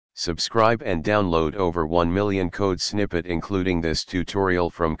Subscribe and download over 1 million code snippet including this tutorial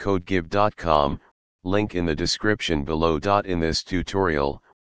from codegive.com, link in the description below. In this tutorial,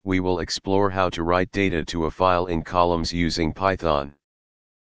 we will explore how to write data to a file in columns using Python.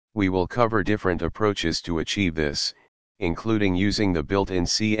 We will cover different approaches to achieve this, including using the built-in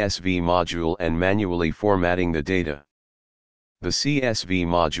CSV module and manually formatting the data. The CSV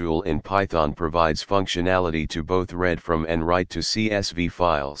module in Python provides functionality to both read from and write to CSV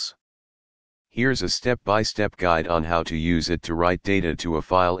files. Here's a step-by-step guide on how to use it to write data to a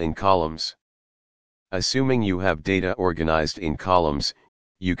file in columns. Assuming you have data organized in columns,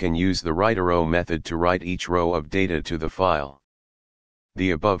 you can use the writerow method to write each row of data to the file. The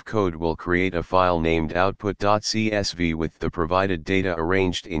above code will create a file named output.csv with the provided data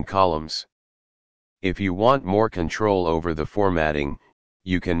arranged in columns. If you want more control over the formatting,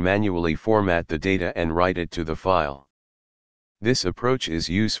 you can manually format the data and write it to the file. This approach is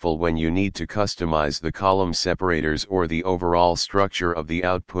useful when you need to customize the column separators or the overall structure of the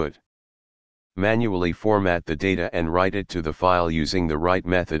output. Manually format the data and write it to the file using the write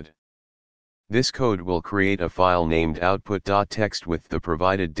method. This code will create a file named output.txt with the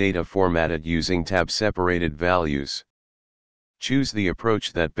provided data formatted using tab-separated values. Choose the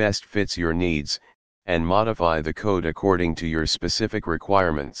approach that best fits your needs, and modify the code according to your specific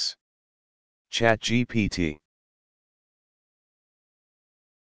requirements. ChatGPT